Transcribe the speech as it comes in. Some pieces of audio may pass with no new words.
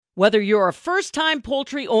Whether you're a first-time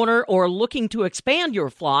poultry owner or looking to expand your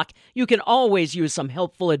flock, you can always use some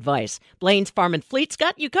helpful advice. Blaine's Farm and Fleet's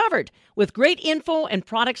got you covered with great info and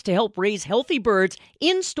products to help raise healthy birds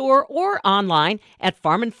in-store or online at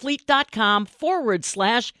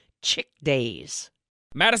farmandfleet.com/chick days.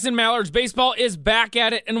 Madison Mallards baseball is back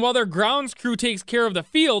at it, and while their grounds crew takes care of the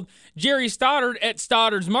field, Jerry Stoddard at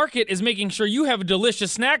Stoddard's Market is making sure you have a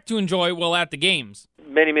delicious snack to enjoy while at the games.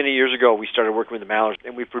 Many, many years ago, we started working with the Mallards,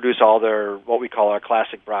 and we produce all their, what we call our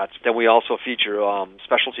classic brats. Then we also feature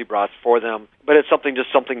specialty brats for them, but it's something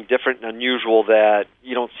different and unusual that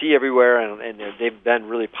you don't see everywhere, and they've been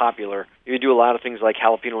really popular. You do a lot of things like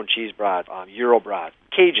jalapeno and cheese brat, Euro brat,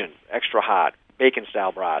 Cajun, extra hot,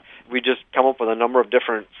 bacon-style brat. We just come up with a number of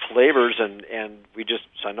different flavors, and we just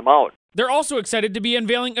send them out. They're also excited to be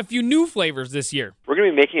unveiling a few new flavors this year. We're going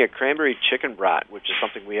to be making a cranberry chicken brat, which is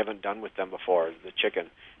something we haven't done with them before, the chicken.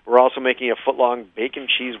 We're also making a foot-long bacon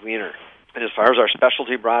cheese wiener. And as far as our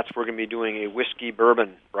specialty brats, we're going to be doing a whiskey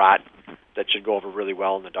bourbon brat that should go over really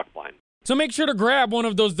well in the duck blind. So make sure to grab one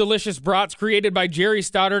of those delicious brats created by Jerry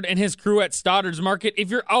Stoddard and his crew at Stoddard's Market if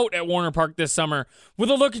you're out at Warner Park this summer. With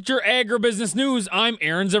a look at your agribusiness news, I'm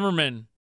Aaron Zimmerman.